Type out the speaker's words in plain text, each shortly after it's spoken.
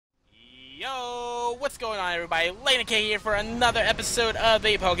Yo, what's going on, everybody? LegnaK here for another episode of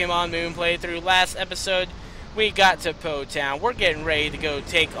the Pokemon Moon playthrough. Last episode, we got to Po Town. We're getting ready to go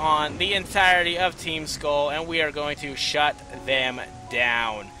take on the entirety of Team Skull, and we are going to shut them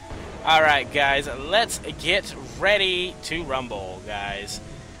down. Alright, guys, let's get ready to rumble, guys.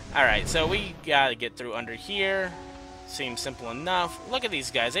 Alright, so we gotta get through under here. Seems simple enough. Look at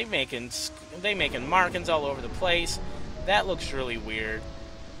these guys. They making markings all over the place. That looks really weird.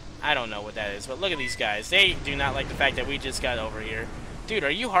 I don't know what that is, but look at these guys. They do not like the fact that we just got over here. Dude, are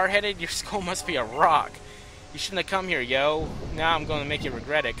you hard-headed? Your skull must be a rock. You shouldn't have come here, yo. Now I'm going to make you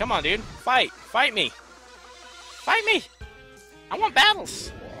regret it. Come on, dude. Fight. Fight me. Fight me. I want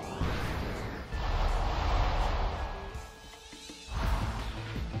battles.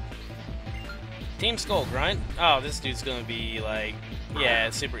 Team Skull Grunt. Oh, this dude's going to be like... Yeah,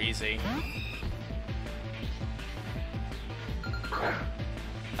 it's super easy.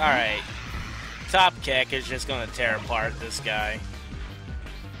 Alright. Top Kick is just gonna tear apart this guy.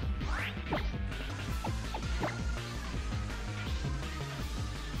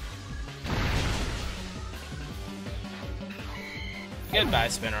 Goodbye,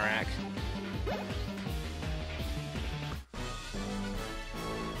 Spinnerack.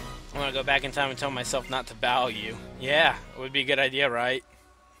 I wanna go back in time and tell myself not to bow you. Yeah, it would be a good idea, right?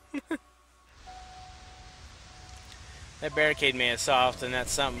 That barricade man is soft, and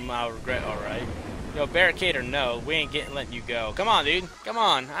that's something I'll regret, alright. Yo, barricade or no, we ain't letting you go. Come on, dude. Come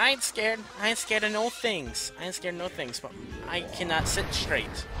on. I ain't scared. I ain't scared of no things. I ain't scared of no things, but I cannot sit straight.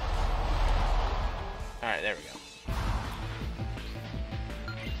 Alright, there we go.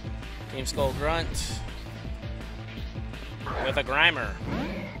 Team Skull Grunt. With a Grimer.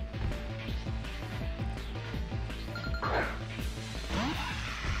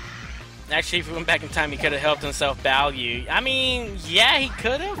 Actually, if he went back in time, he could have helped himself bow you. I mean, yeah, he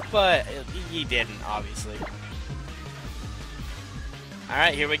could have, but he didn't, obviously.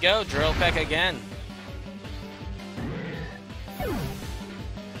 Alright, here we go. Drill Peck again.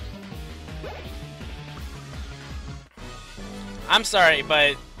 I'm sorry,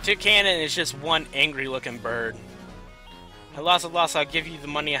 but Toucannon is just one angry-looking bird. I lost a loss, I'll give you the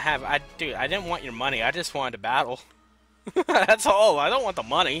money I have. Dude, I didn't want your money. I just wanted to battle. That's all. I don't want the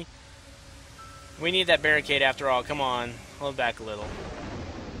money. We need that barricade after all. Come on. Hold back a little.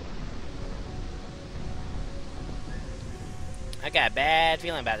 I got a bad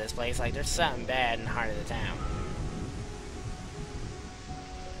feeling about this place. Like, there's something bad in the heart of the town.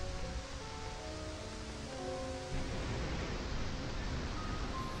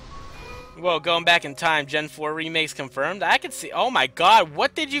 Whoa, going back in time. Gen 4 remakes confirmed? I can see... Oh my god,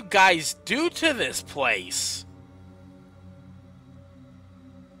 what did you guys do to this place?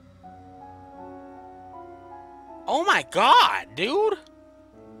 Oh my god, dude!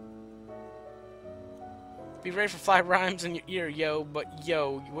 Be ready for 5 rhymes in your ear, yo. But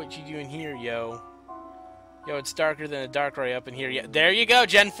yo, what you doing here, yo? Yo, it's darker than a Darkrai up in here. Yeah, there you go,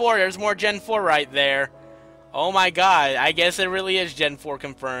 Gen 4. There's more Gen 4 right there. Oh my god, I guess it really is Gen 4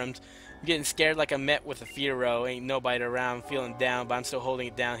 confirmed. I'm getting scared like I'm met with a Fearow. Ain't nobody around, feeling down, but I'm still holding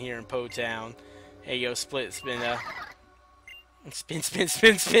it down here in Po Town. Hey, yo, spin, spin.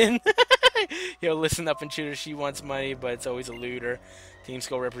 Yo, listen up, intruder. She wants money, but it's always a looter. Team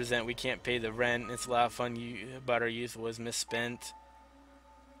Skull represent. We can't pay the rent. It's a lot of fun, but our youth was misspent.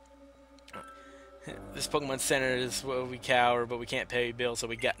 This Pokemon Center is where we cower, but we can't pay bills, so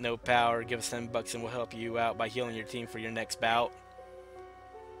we got no power. Give us $10 and we'll help you out by healing your team for your next bout.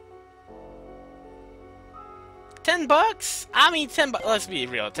 $10? I mean, $10. Let's be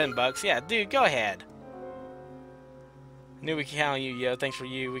real. $10. Yeah, dude, go ahead. Knew we could count on you, yo. Thanks for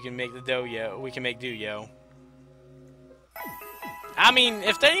you. We can make the dough, yo. We can make do, yo. I mean,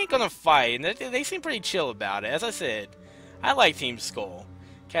 if they ain't gonna fight, they seem pretty chill about it. As I said, I like Team Skull.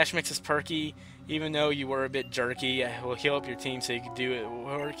 Cash Mix is perky, even though you were a bit jerky. I will heal up your team so you can do it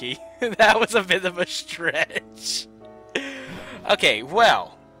worky. That was a bit of a stretch. Okay,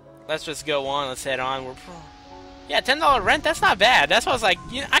 well, let's just go on. Let's head on. Yeah, $10 rent. That's not bad. That's why I was like,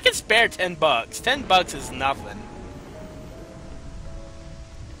 you know, I can spare $10. $10 is nothing.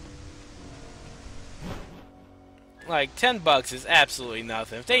 Like, $10 is absolutely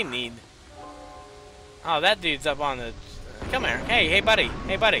nothing. If they need... Oh, that dude's up on the... Come here. Hey, buddy.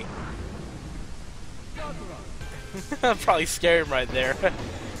 Hey, buddy. Probably scared him right there.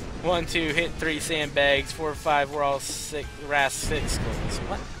 1, 2, hit 3 sandbags. 4, 5, we're all sick. RAS 6 skulls.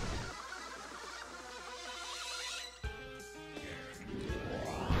 What?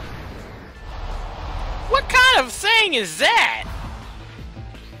 What kind of saying is that?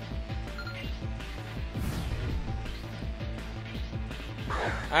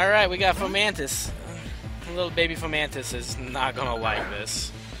 Alright, we got Fomantis. Little baby Fomantis is not gonna like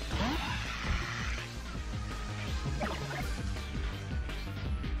this.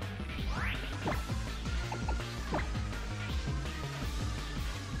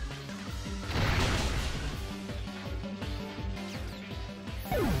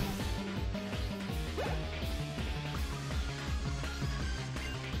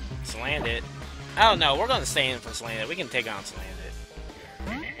 Slant it. Oh no, we're gonna stay in for Slant it. We can take on Slant it.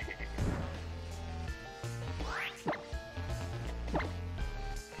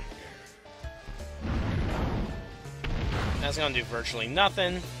 That's gonna do virtually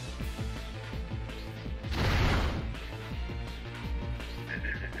nothing.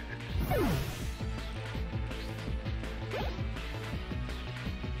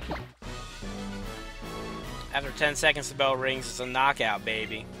 After 10 seconds, the bell rings. It's a knockout,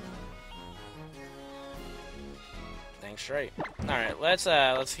 baby. Dang straight. All right, let's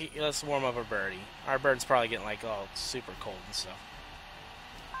warm up our birdie. Our bird's probably getting like all super cold and stuff.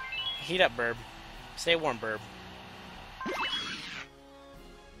 Heat up, Burb. Stay warm, Burb.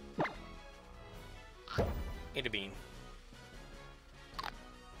 Eat a bean.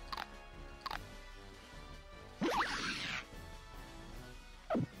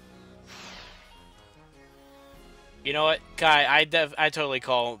 You know what, Kai? I totally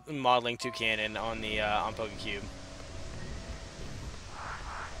call modeling Toucannon on the on PokeCube.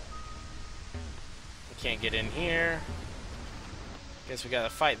 We can't get in here. Guess we gotta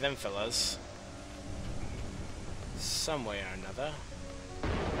fight them fellas. Some way or another.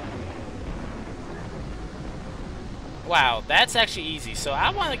 Wow, that's actually easy. So I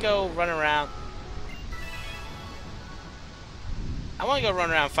want to go run around. I want to go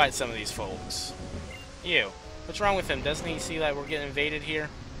run around and fight some of these folks. You. What's wrong with him? Doesn't he see that we're getting invaded here?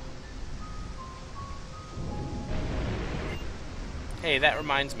 Hey, that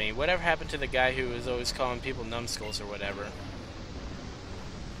reminds me. Whatever happened to the guy who was always calling people numbskulls or whatever?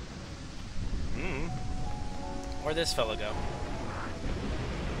 Where'd this fella go?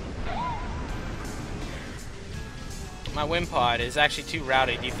 My Wimpod is actually too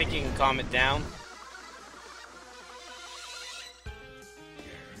rowdy. Do you think you can calm it down?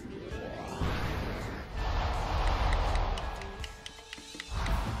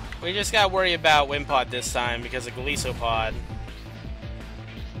 We just gotta worry about Wimpod this time because of Golisopod.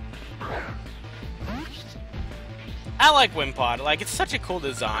 I like Wimpod. Like, it's such a cool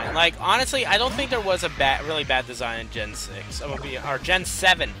design. Like, honestly, I don't think there was a really bad design in Gen 6. Or Gen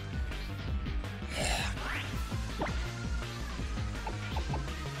 7.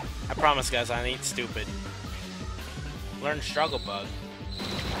 I promise, guys, I ain't stupid. Learn Struggle Bug.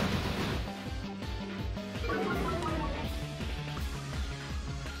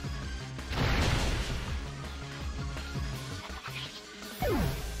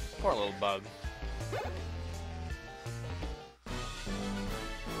 Poor little bug.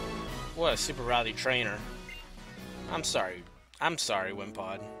 What a super rowdy trainer. I'm sorry. I'm sorry,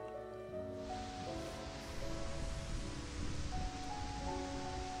 Wimpod.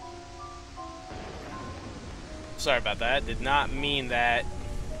 Sorry about that. Did not mean that.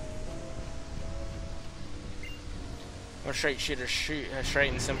 Or straight shooter,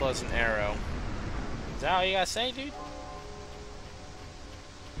 straight and simple as an arrow. Is that all you gotta say, dude?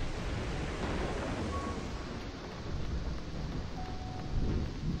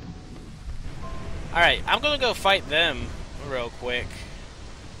 Alright, I'm gonna go fight them real quick.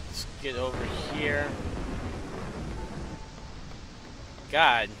 Let's get over here.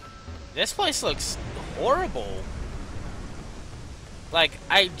 God, this place looks horrible. Like,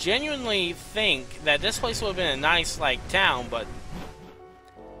 I genuinely think that this place would have been a nice, like, town, but...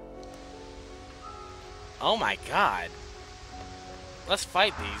 Oh my god. Let's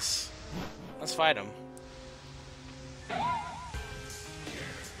fight these. Let's fight them.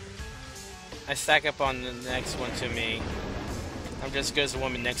 I stack up on the next one to me. I'm just as good as the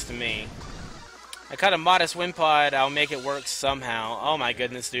woman next to me. I cut a modest Wimpod. I'll make it work somehow. Oh my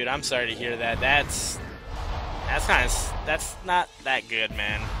goodness, dude. I'm sorry to hear that. That's not that good,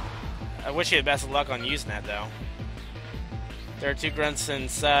 man. I wish you the best of luck on using that, though. There are 2 grunts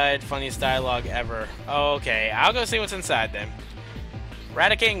inside. Funniest dialogue ever. Oh, okay. I'll go see what's inside, then.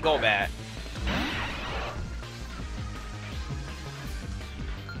 Raticate and Golbat.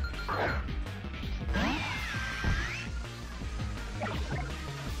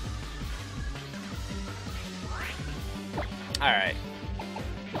 Alright.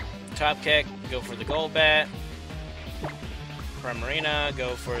 Top kick, go for the Golbat. Primarina,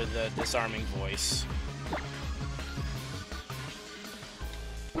 go for the disarming voice.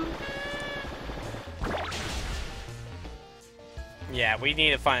 Yeah, we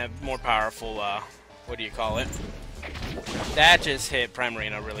need to find a more powerful, what do you call it? That just hit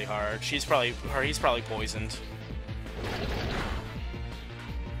Primarina really hard. He's probably poisoned.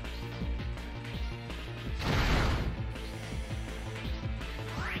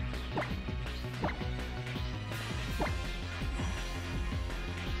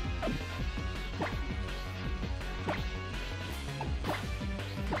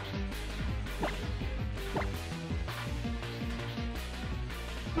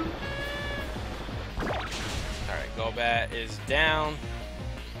 Golbat is down.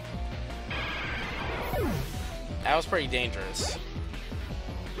 That was pretty dangerous.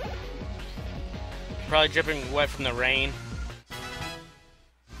 Probably dripping wet from the rain.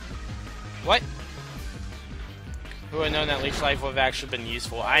 What? Who would have known that Leech Life would have actually been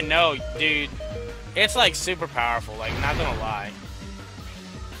useful? I know, dude. It's like super powerful, like, not gonna lie.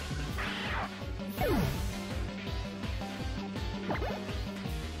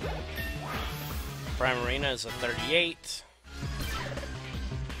 Primarina is a 38.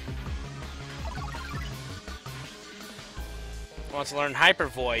 Wants to learn Hyper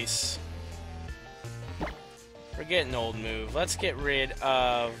Voice. Forget an old move. Let's get rid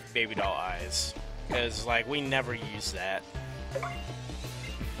of Baby Doll Eyes. Because, like, we never use that.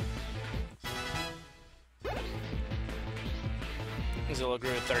 Zilla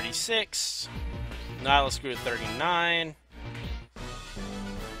grew at 36. Nihilus grew at 39.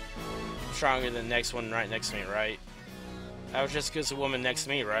 Stronger than the next one right next to me, right? That was just because the woman next to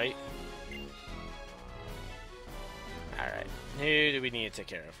me, right? Alright. Who do we need to take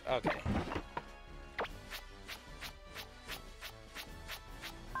care of? Okay.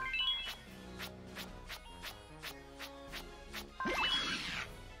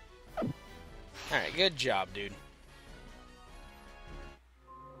 Alright, good job, dude.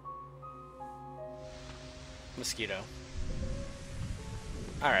 Mosquito.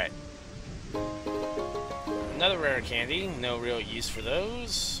 Alright. Another rare candy. No real use for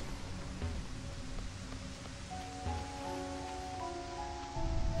those.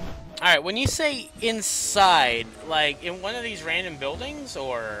 Alright, when you say inside, like in one of these random buildings,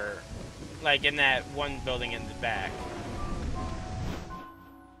 or like in that one building in the back?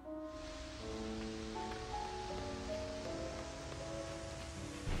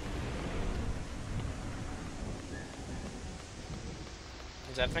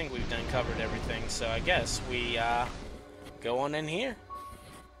 I think we've done covered everything, so I guess we go on in here.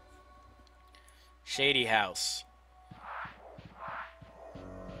 Shady House.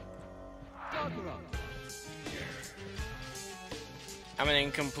 I'm an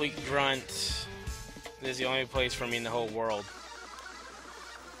incomplete grunt. This is the only place for me in the whole world.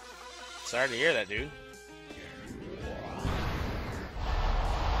 Sorry to hear that, dude.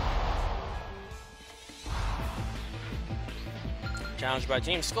 Challenged by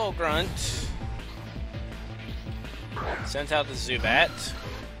Team Skull Grunt. Sent out the Zubat.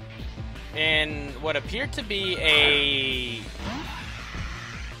 And what appeared to be a...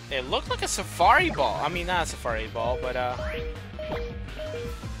 It looked like a Safari Ball. I mean, not a Safari Ball, but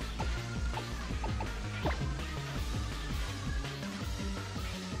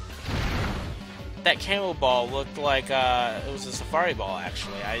that Camel Ball looked like it was a Safari Ball,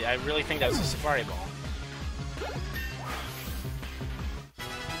 actually. I really think that was a Safari Ball.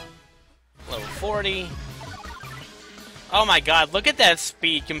 Level 40. Oh my god, look at that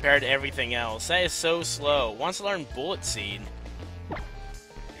speed compared to everything else. That is so slow. Wants to learn Bullet Seed.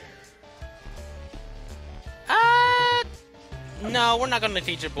 No, we're not going to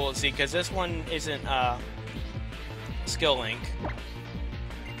teach it Bullet Seed because this one isn't Skill Link.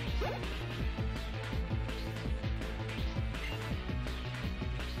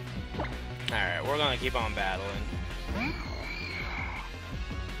 Alright, we're going to keep on battling.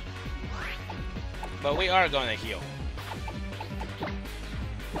 But we are going to heal.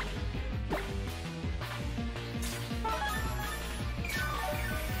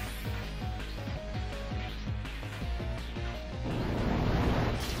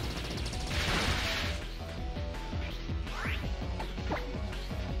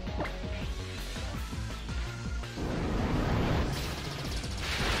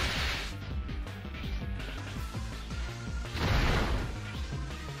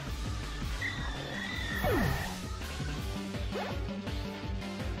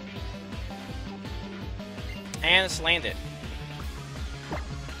 And it's landed.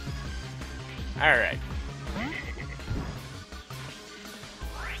 Alright.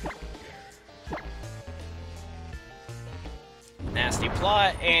 Nasty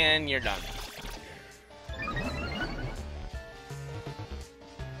plot, and you're done.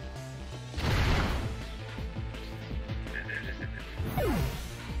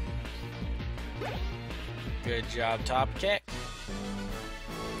 Good job, top kick.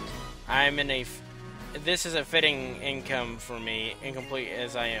 I'm in a... This is a fitting income for me, incomplete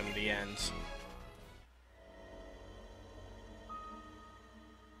as I am the ends.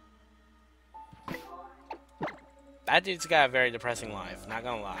 That dude's got a very depressing life, not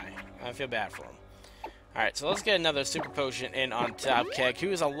gonna lie. I feel bad for him. Alright, so let's get another super potion in on top kick, who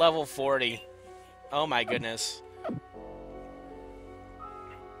is a level 40. Oh my goodness.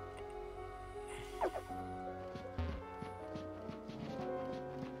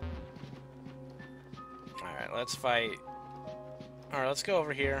 Alright, let's fight. Alright, let's go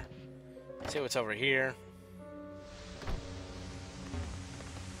over here. See what's over here.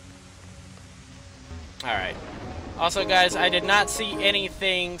 Alright. Also, guys, I did not see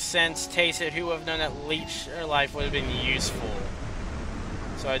anything since Tasted who would have known that Leech or Life would have been useful.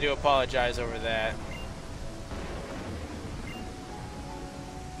 So I do apologize over that.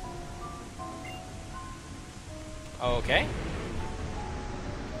 Okay.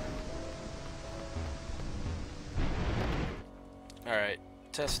 Alright.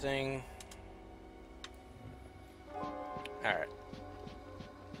 Testing. Alright.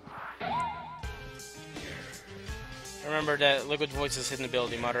 Remember that Liquid Voice is hidden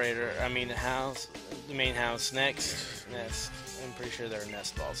ability. Moderator, I mean house, the main house. Next, nest. I'm pretty sure they're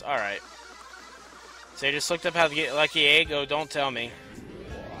nest balls. Alright. So you just looked up how to get Lucky Egg? Oh, don't tell me.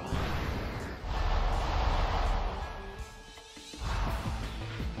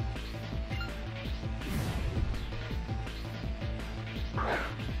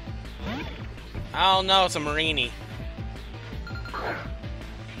 Oh no, it's a Marini.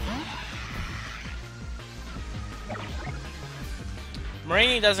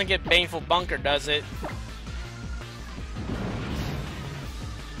 Marini doesn't get Baneful Bunker, does it?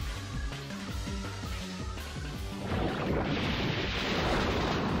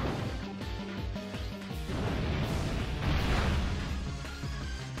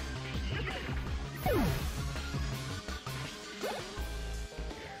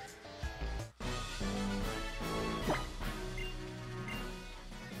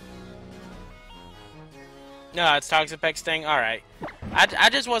 No, it's Toxapex thing. All right, I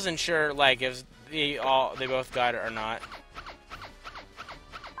just wasn't sure like if they both got it or not.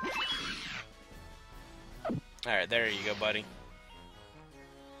 All right, there you go, buddy.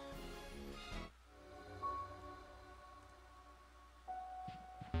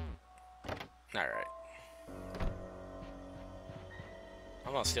 All right,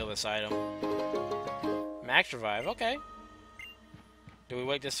 I'm gonna steal this item. Max revive. Okay. Do we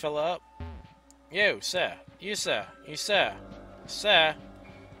wake this fella up? You, sir. You, sir. You, sir. Sir.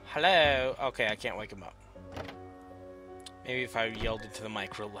 Hello. Okay, I can't wake him up. Maybe if I yelled into the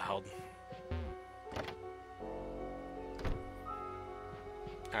mic real loud.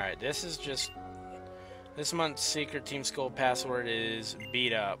 Alright, this is just... This month's secret Team Skull password is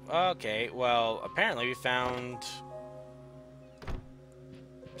beat up. Okay, well, apparently we found...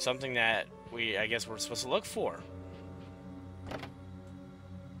 something that I guess we're supposed to look for.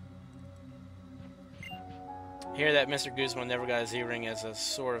 Hear that Mr. Guzman never got his E-ring as a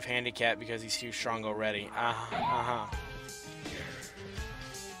sort of handicap because he's too strong already. I'm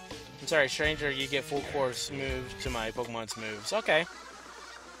sorry, stranger, you get full course move to my Pokemon's moves. Okay.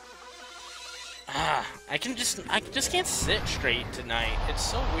 I just can't sit straight tonight. It's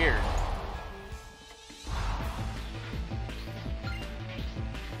so weird.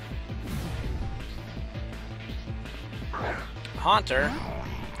 Haunter.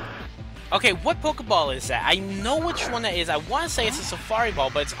 Okay, what Pokeball is that? I know which one that is. I want to say it's a Safari Ball,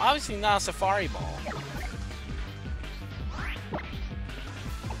 but it's obviously not a Safari Ball.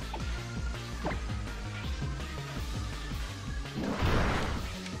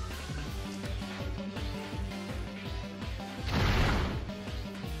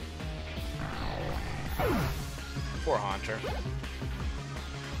 Poor Haunter.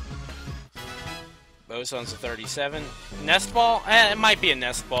 Boson's a 37. Nest Ball? It might be a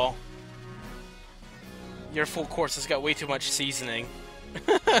Nest Ball. Your full course has got way too much seasoning.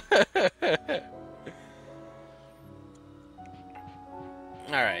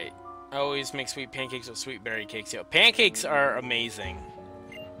 Alright. I always make sweet pancakes with sweet berry cakes. Yo, pancakes are amazing.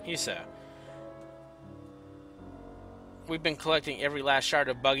 Yusa. We've been collecting every last shard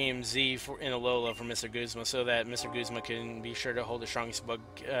of Bugium Z in Alola for Mr. Guzma so that Mr. Guzma can be sure to hold the strongest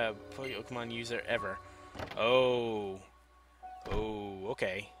Pokemon user ever. Oh. Oh,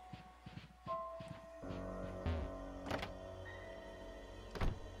 okay.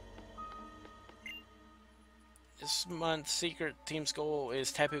 This month's secret Team Skull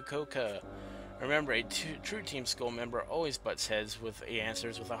is Tapu Koko. Remember, a true Team Skull member always butts heads with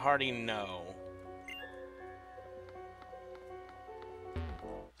answers with a hearty no.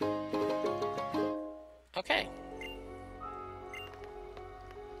 Okay.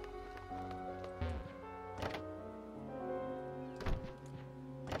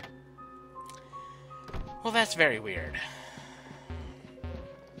 Well, that's very weird.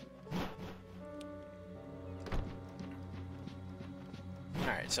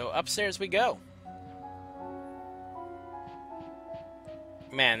 Alright, so upstairs we go.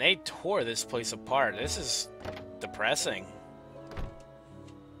 Man, they tore this place apart. This is depressing.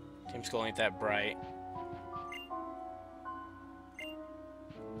 Team Skull ain't that bright.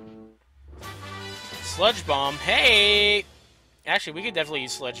 Sludge Bomb. Hey! Actually, we could definitely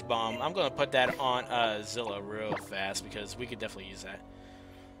use Sludge Bomb. I'm going to put that on Zilla real fast because we could definitely use that.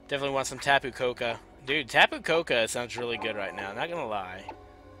 Definitely want some Tapu Koko. Dude, Tapu Koko sounds really good right now. Not going to lie.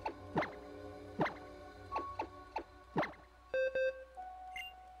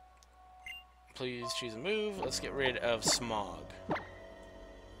 Please choose a move. Let's get rid of Smog.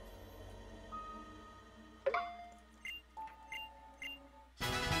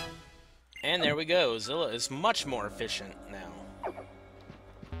 And there we go. Zilla is much more efficient now.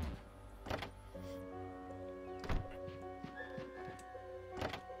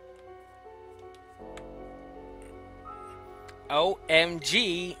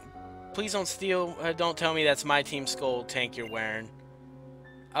 OMG! Please don't steal. Don't tell me that's my Team Skull tank you're wearing.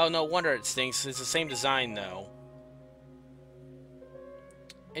 Oh, no wonder it stinks. It's the same design, though.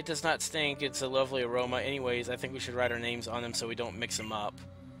 It does not stink. It's a lovely aroma. Anyways, I think we should write our names on them so we don't mix them up.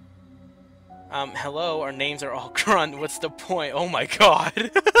 Hello, our names are all grunt. What's the point? Oh my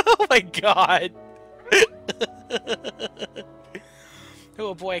god. Oh my god.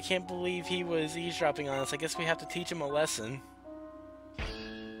 Oh boy, I can't believe he was eavesdropping on us. I guess we have to teach him a lesson.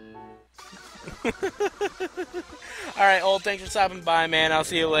 Alright, old, thanks for stopping by, man. I'll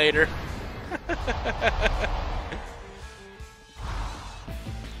see you later.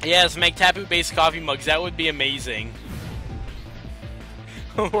 Yes, make Tapu-based coffee mugs. That would be amazing.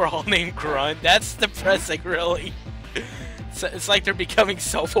 We're all named Grunt. That's depressing, really. It's like they're becoming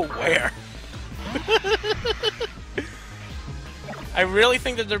self-aware. I really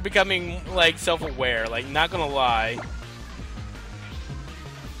think that they're becoming, like, self-aware. Like, not gonna lie.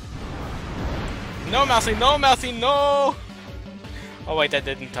 No, Mousy! No, Mousy! No! Oh, wait, that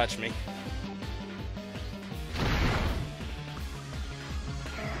didn't touch me.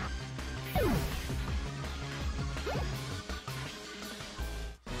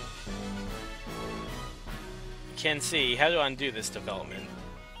 Can see. How do I undo this development?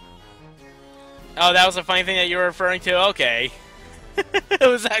 Oh, that was a funny thing that you were referring to? Okay. It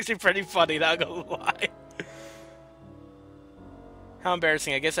was actually pretty funny, not gonna lie. How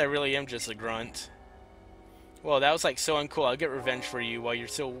embarrassing. I guess I really am just a grunt. Well, that was like so uncool. I'll get revenge for you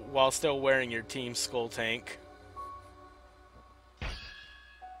while still wearing your Team Skull tank.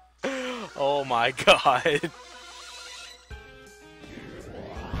 Oh my god.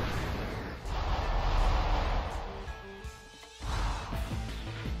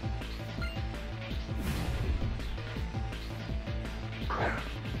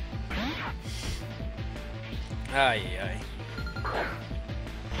 Ay, ay.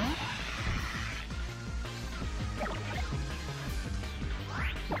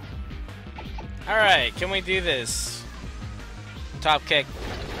 Alright, can we do this? Top kick.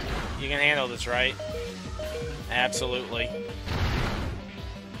 You can handle this, right? Absolutely.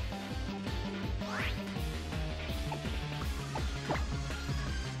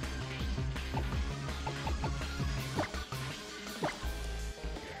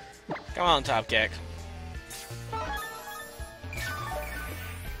 Come on, top kick.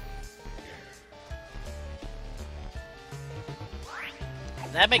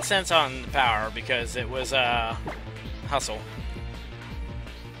 That makes sense on power because it was Hustle.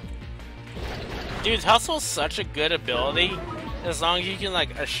 Dude, Hustle's such a good ability as long as you can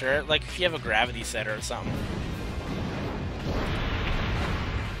like assure it, like if you have a gravity setter or something.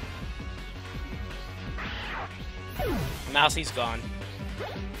 Mousy's gone.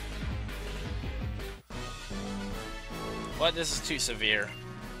 What? This is too severe.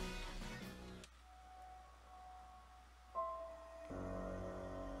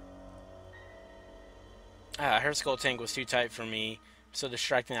 Her skull tank was too tight for me. So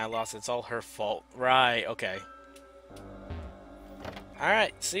distracting I lost. It's all her fault. Right, okay.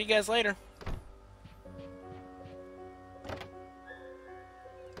 Alright, see you guys later.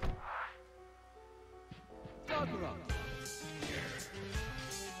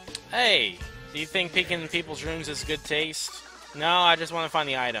 Hey, do you think peeking in people's rooms is good taste? No, I just want to find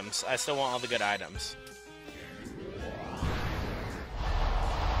the items. I still want all the good items.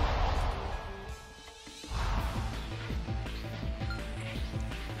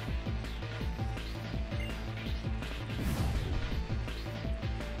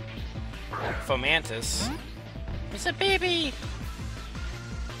 Fomantis. It's a baby!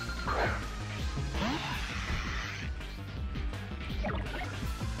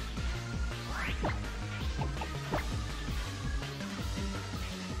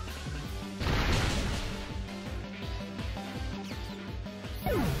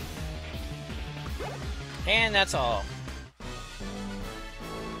 And that's all.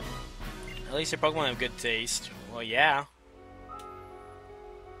 At least your Pokemon have good taste. Well, yeah.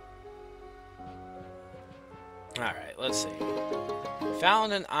 Alright, let's see.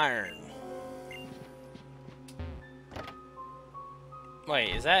 Found an iron.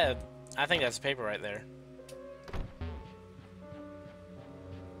 Wait, is that I think that's paper right there.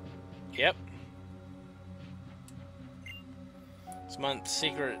 Yep. This month's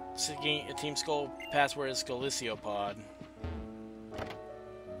secret Team Skull password is Galiciopod.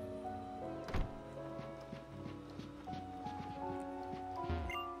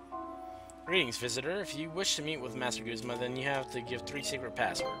 Greetings, visitor. If you wish to meet with Master Guzma, then you have to give 3 secret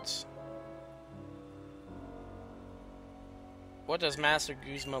passwords. What does Master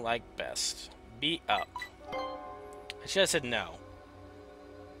Guzma like best? Beat up. I should have said no.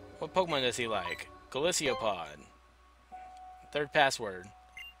 What Pokemon does he like? Galiciopod. 3rd password.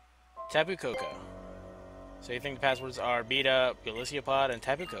 Tapu Koko. So you think the passwords are Beat Up, Galiciopod, and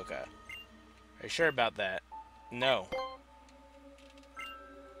Tapu Koko? Are you sure about that? No.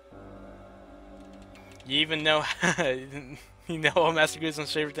 You even know you know all Master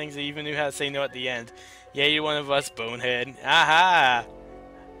Guzma's favorite things, you even knew how to say no at the end. Yeah, you're one of us, bonehead. Aha!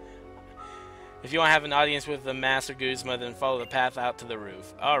 If you want to have an audience with the Master Guzma, then follow the path out to the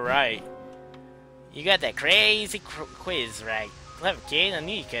roof. Alright. You got that crazy quiz right. Clever kid, I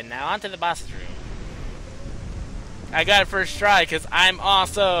knew you could. Now on to the boss's room. I got it first try, because I'm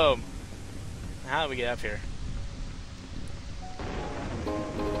awesome! How do we get up here?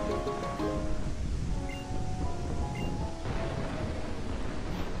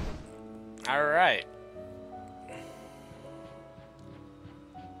 Alright.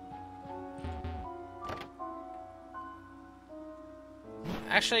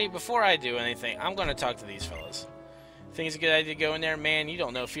 Actually, before I do anything, I'm going to talk to these fellas. Think it's a good idea to go in there? Man, you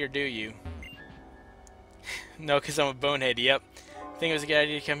don't know fear, do you? No, because I'm a bonehead, yep. Think it was a good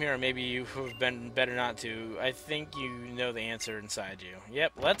idea to come here, or maybe you would have been better not to. I think you know the answer inside you.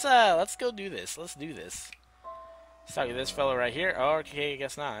 Yep, let's go do this. Let's do this. Let's talk to this fellow right here. Oh, okay, I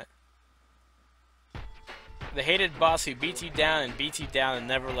guess not. The hated boss who beats you down and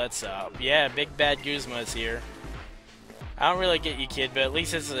never lets up. Yeah, Big Bad Guzma is here. I don't really get you, kid, but at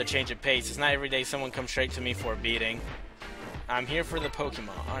least this is a change of pace. It's not every day someone comes straight to me for a beating. I'm here for the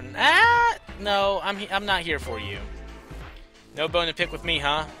Pokemon. Ah! No, I'm not here for you. No bone to pick with me,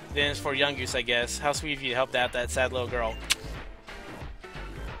 huh? Then it's for Young Goose, I guess. How sweet of you to help out that sad little girl.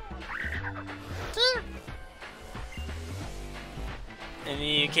 And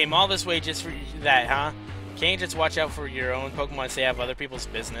you came all this way just for that, huh? Can't you just watch out for your own Pokemon and stay out of other people's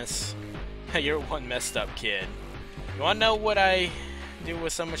business? You're one messed up kid. You wanna know what I do when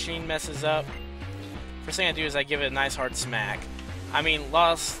some machine messes up? First thing I do is I give it a nice hard smack. I mean,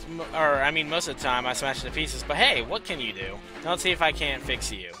 most of the time I smash it to pieces, but hey, what can you do? Now let's see if I can't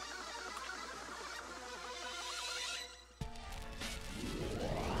fix you.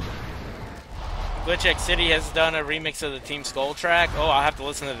 Glitch X City has done a remix of the Team Skull track. Oh, I'll have to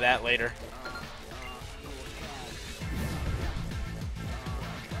listen to that later.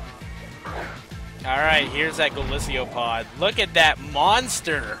 Alright, here's that Galiciopod. Look at that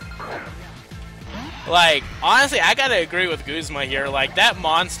monster! Like, honestly, I gotta agree with Guzma here. Like, that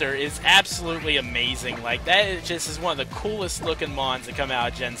monster is absolutely amazing. Like, that is just is one of the coolest looking mons that come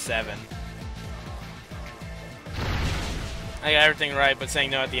out of Gen 7. I got everything right, but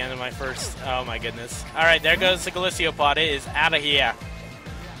saying no at the end of my first... Oh my goodness. Alright, there goes the Galiciopod. It is out of here.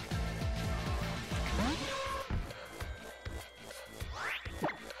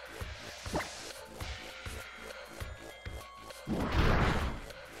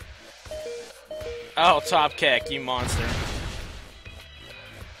 Oh, Top Keck, you monster.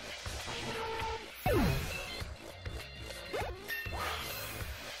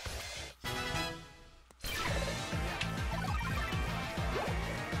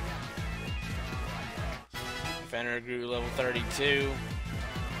 Fenrir grew level 32.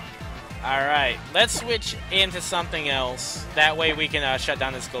 Alright, let's switch into something else. That way we can shut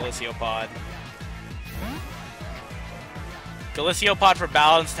down this Galiciopod. Galiciopod for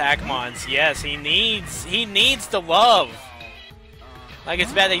balanced Hackmons. Yes, he needs the love. Like,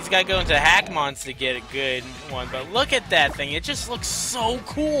 it's bad that he's got to go into Hackmons to get a good one, but look at that thing. It just looks so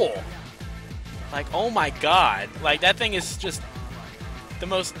cool. Like, oh my god. Like, that thing is just the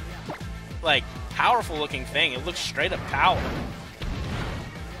most like, powerful looking thing. It looks straight up power.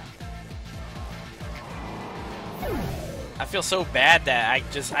 I feel so bad that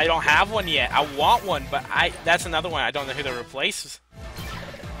I don't have one yet. I want one, but that's another one. I don't know who to replace.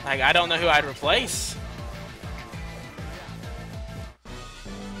 Like, I don't know who I'd replace.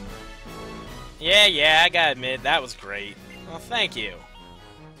 Yeah, I gotta admit, that was great. Well, thank you.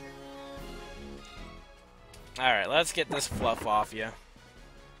 Alright, let's get this fluff off you.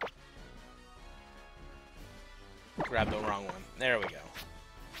 Grab the wrong one. There we go.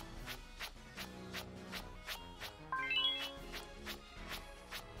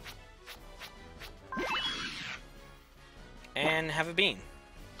 And have a bean.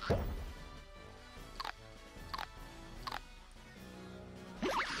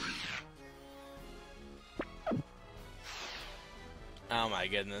 Oh my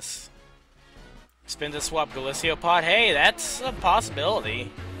goodness. Spin to swap Galiciopod. Hey, that's a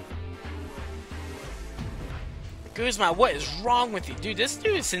possibility. Guzma, what is wrong with you? Dude, this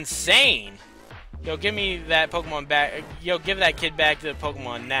dude is insane. Yo, give me that Pokemon back. Yo, give that kid back to the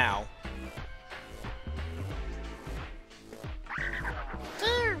Pokemon now.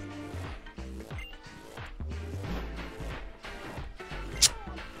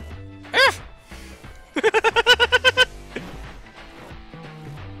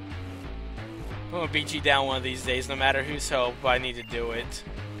 I'm gonna beat you down one of these days, no matter whose help I need to do it.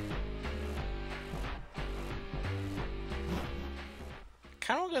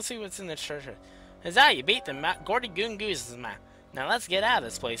 Kinda wanna go see what's in the treasure. Huzzah, you beat the Gordy Goon Goose. Now let's get out of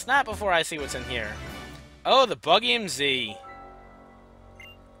this place. Not before I see what's in here. Oh, the Buggy MZ.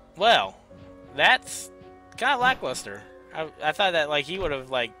 Well, that's kinda lackluster. I thought that like he would have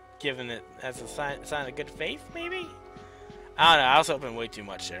like given it as a sign of good faith, maybe? I don't know, I was hoping way too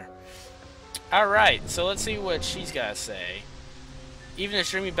much there. Alright, so let's see what she's got to say. Even the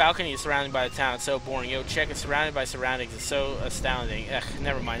streamy balcony is surrounded by the town. It's so boring. Yo, check it. Surrounded by surroundings. It's so astounding. Ugh,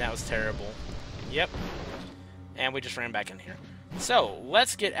 never mind. That was terrible. Yep. And we just ran back in here. So,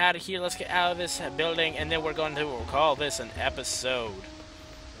 let's get out of here. Let's get out of this building. And then we're going to call this an episode.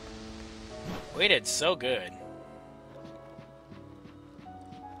 We did so good.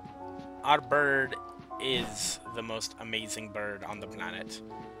 Our bird is the most amazing bird on the planet.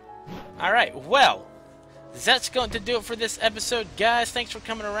 Alright, well, that's going to do it for this episode, guys. Thanks for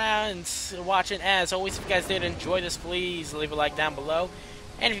coming around and watching. As always, if you guys did enjoy this, please leave a like down below.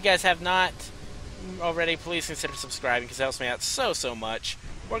 And if you guys have not already, please consider subscribing, because it helps me out so much.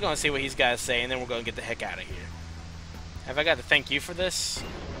 We're going to see what he's got to say, and then we're going to get the heck out of here. Have I got to thank you for this?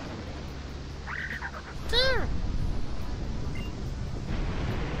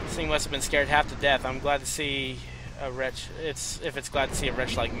 This thing must have been scared half to death. I'm glad to see a wretch. If it's glad to see a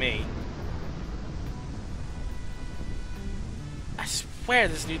wretch like me. I swear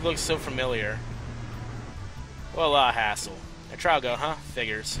this dude looks so familiar. What a lot of hassle. A trial go, huh?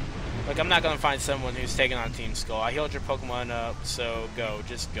 Figures. Look, I'm not gonna find someone who's taking on Team Skull. I healed your Pokemon up, so go.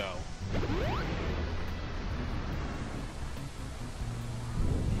 Just go.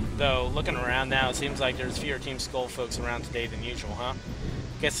 Though, looking around now, it seems like there's fewer Team Skull folks around today than usual, huh?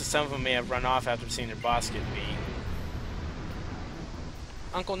 Guess that some of them may have run off after seeing their boss get beat.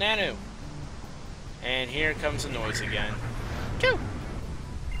 Uncle Nanu. And here comes the noise again. Choo!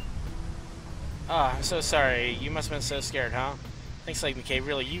 Oh, I'm so sorry. You must have been so scared, huh? Thanks, LegnaK.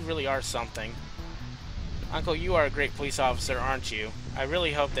 Really, you really are something. Uncle, you are a great police officer, aren't you? I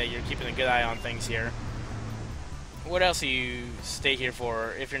really hope that you're keeping a good eye on things here. What else do you stay here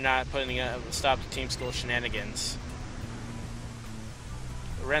for if you're not putting a stop to Team Skull shenanigans?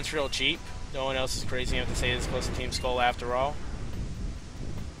 The rent's real cheap. No one else is crazy enough to say this close to Team Skull after all.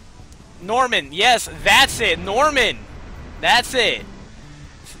 Norman, yes, that's it, Norman. That's it.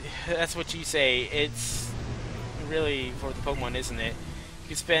 That's what you say. It's really for the Pokemon, isn't it?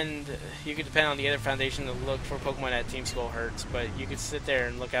 You could depend on the other foundation to look for Pokemon at Team Skull hurts, but you could sit there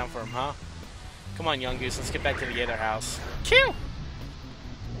and look out for them, huh? Come on, young goose, let's get back to the other house. Chew!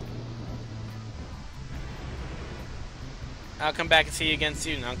 I'll come back and see you again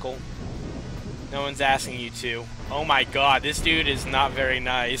soon, Uncle. No one's asking you to. Oh my god, this dude is not very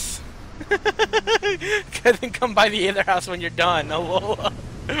nice. Couldn't come by the other house when you're done.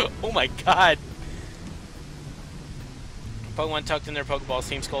 Oh my god. Pokemon tucked in their Pokeballs.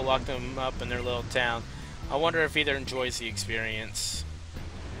 Team Skull locked them up in their little town. I wonder if either enjoys the experience.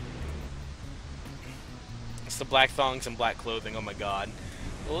 It's the black thongs and black clothing. Oh my god.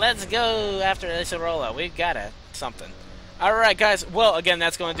 Let's go after Acerola. We've got something. Alright guys, well again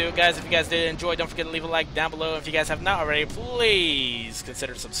that's going to do it guys. If you guys did enjoy, don't forget to leave a like down below. If you guys have not already, please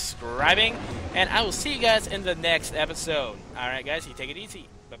consider subscribing. And I will see you guys in the next episode. Alright guys, you take it easy.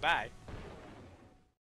 Bye bye.